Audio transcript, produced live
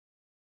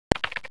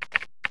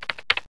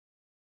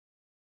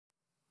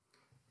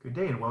Good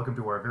day and welcome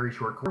to our very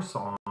short course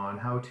on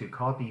how to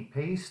copy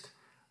paste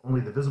only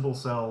the visible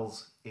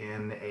cells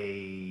in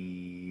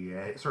an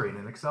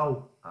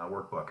Excel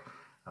workbook.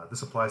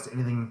 This applies to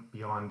anything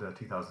beyond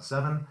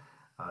 2007.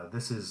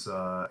 This is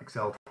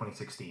Excel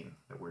 2016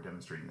 that we're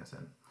demonstrating this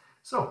in.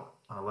 So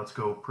let's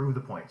go prove the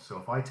point. So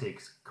if I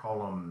take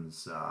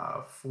columns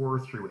 4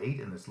 through 8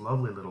 in this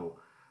lovely little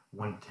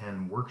 1 to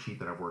 10 worksheet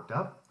that I've worked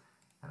up,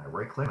 and I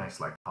right click and I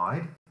select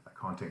hide, that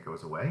content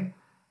goes away.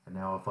 And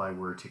now if I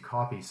were to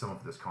copy some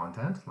of this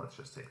content, let's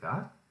just take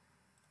that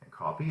and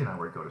copy, and I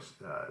were to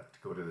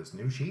go to this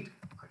new sheet,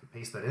 I can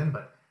paste that in,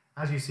 but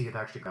as you see, it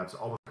actually grabs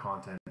all the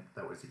content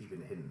that was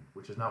even hidden,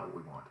 which is not what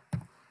we want. So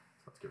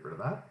let's get rid of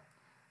that.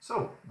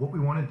 So what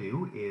we want to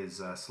do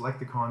is select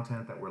the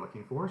content that we're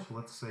looking for. So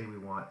let's say we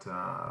want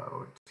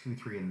 2,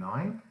 3, and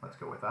 9. Let's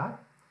go with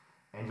that.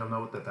 And you'll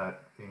note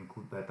that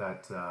includes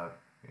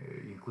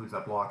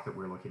that block that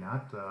we're looking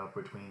at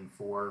between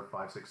 4,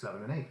 5, 6,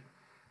 7, and 8.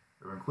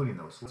 We're including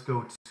those. So let's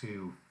go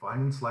to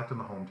Find and Select on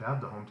the Home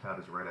tab. The Home tab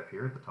is right up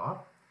here at the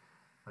top.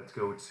 Let's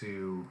go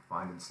to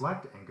Find and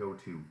Select and go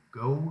to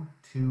Go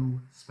to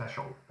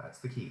Special. That's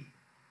the key.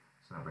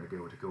 So now we're going to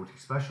go to Go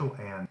to Special,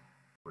 and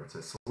where it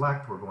says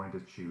Select, we're going to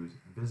choose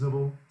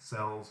Visible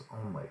Cells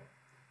Only.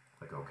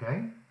 Click OK.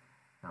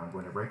 Now I'm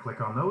going to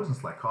right-click on those and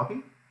select Copy.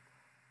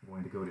 I'm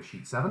going to go to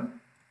Sheet 7,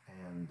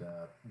 and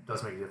it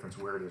doesn't make a difference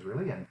where it is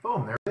really, and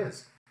boom, there it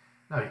is.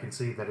 Now you can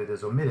see that it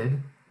is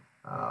omitted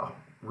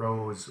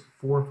rows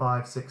 4,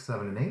 5, 6,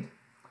 7, and 8,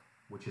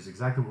 which is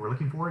exactly what we're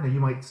looking for. Now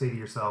you might say to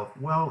yourself,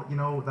 well, you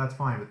know, that's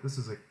fine, but this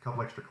is a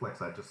couple extra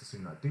clicks. I'd just as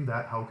soon not do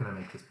that. How can I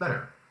make this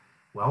better?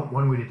 Well,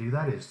 one way to do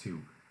that is to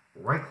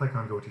right-click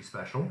on Go to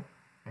Special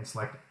and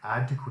select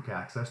Add to Quick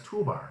Access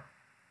Toolbar.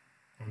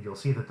 And you'll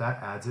see that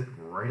that adds it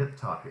right at the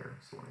top here.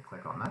 So let me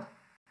click on that.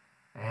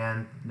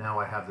 And now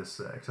I have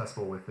this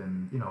accessible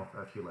within,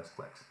 a few less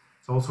clicks.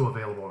 It's also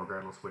available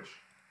regardless which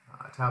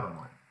tab I'm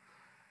on.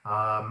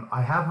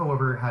 I have,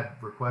 however,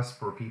 had requests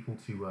for people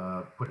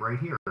to put right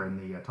here in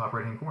the top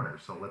right-hand corner.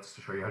 So let's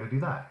show you how to do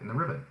that in the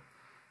ribbon.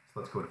 So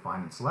let's go to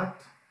Find and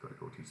Select,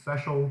 go to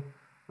Special,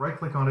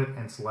 right-click on it,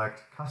 and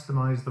select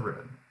Customize the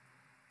Ribbon.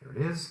 There it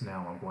is.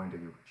 Now I'm going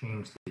to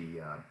change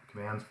the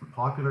commands from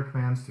popular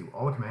commands to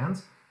all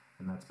commands,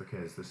 and that's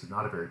because this is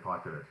not a very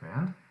popular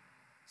command.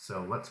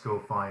 So let's go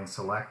find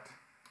Select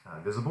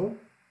Visible.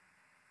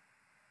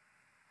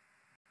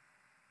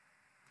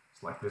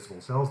 Select Visible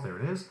Cells. There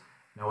it is.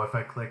 Now if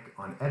I click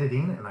on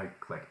Editing and I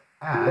click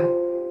Add,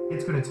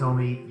 it's going to tell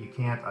me you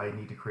can't, I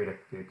need to create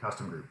a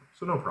custom group.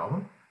 So no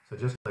problem. So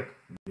just click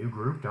New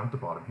Group down at the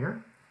bottom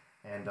here.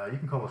 And you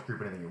can call this group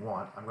anything you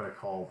want. I'm going to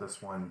call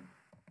this one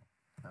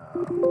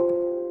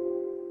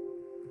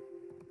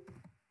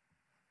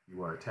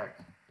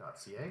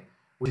urtech.ca,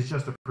 which is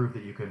just to prove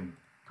that you can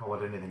call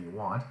it anything you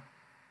want.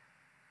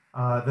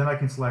 Then I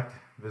can select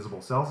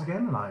Visible Cells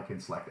again, and I can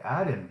select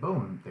Add, and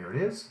boom, there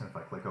it is. And if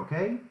I click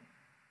OK,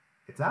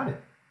 it's added.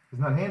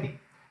 Isn't that handy?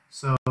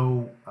 So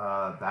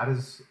that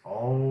is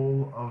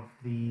all of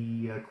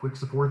the quick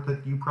support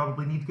that you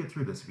probably need to get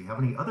through this. If you have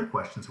any other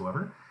questions,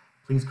 however,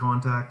 please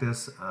contact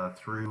us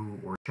through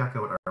or check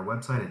out our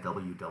website at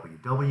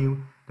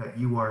www.urtech.ca.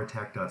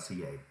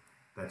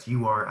 That's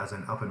UR as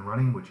in up and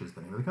running, which is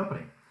the name of the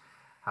company.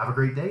 Have a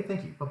great day.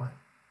 Thank you. Bye-bye.